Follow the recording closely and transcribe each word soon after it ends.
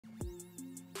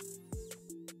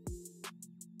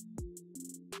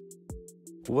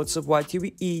What's up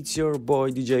YTV, it's your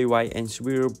boy DJ Y and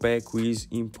we're back with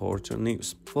important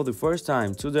news. For the first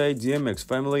time today, DMX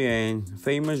family and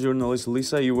famous journalist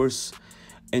Lisa Evers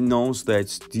announced that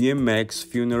DMX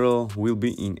funeral will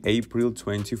be in April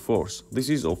 24th. This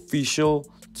is official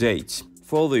date.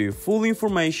 For the full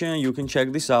information, you can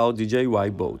check this out, DJ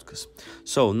Y podcast.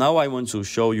 So now I want to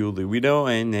show you the video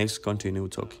and next continue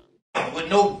talking. With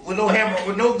no hammer,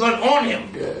 with no gun on him.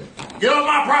 Yeah. Get on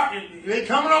my property. You ain't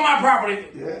coming on my property.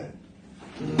 Yeah.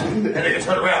 And nigga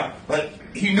turned around, but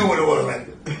he knew what it was like.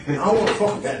 I don't want to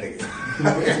fuck with that nigga.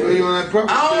 I don't want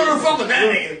to fuck with that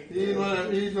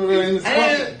nigga. He's in the spot.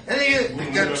 And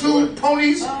nigga got two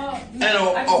ponies and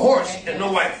a horse and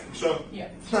no wife. So,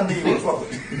 it's not nigga you want to fuck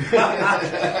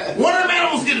with. One of them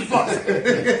animals getting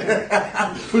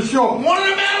fucked. For sure. One of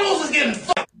them animals is getting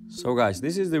fucked. So guys,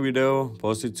 this is the video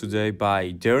posted today by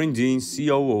Dee And Dee,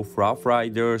 CEO of Ruff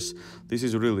Ryders. This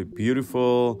is really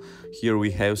beautiful. Here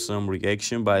we have some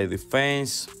reaction by the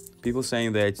fans. People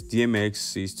saying that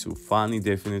DMX is too funny,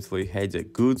 definitely had a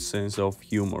good sense of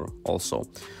humor also.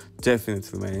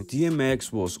 Definitely, man.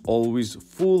 DMX was always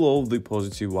full of the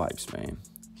positive vibes, man.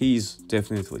 He's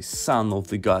definitely son of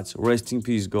the gods. Rest in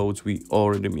peace, goats. We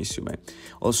already miss you, man.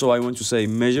 Also, I want to say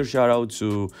major shout out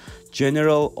to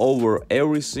General Over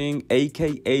Everything,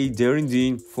 aka Dee And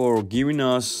Dee, for giving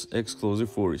us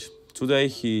exclusive footage. Today,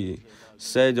 he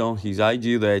said on his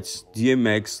IG that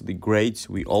DMX the Great,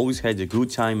 we always had a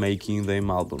good time making them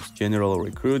albums. General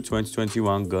Recruit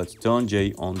 2021 got Don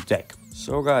J on deck.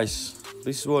 So guys,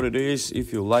 this is what it is.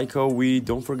 If you like our video,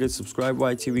 don't forget to subscribe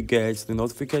YTV, get the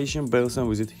notification bells and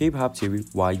visit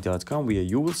hiphoptvy.com where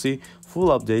you will see full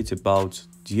updates about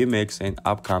DMX and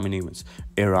upcoming events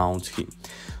around him.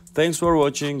 Thanks for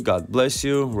watching. God bless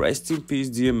you. Rest in peace,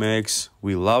 DMX.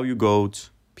 We love you, GOAT.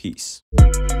 Peace.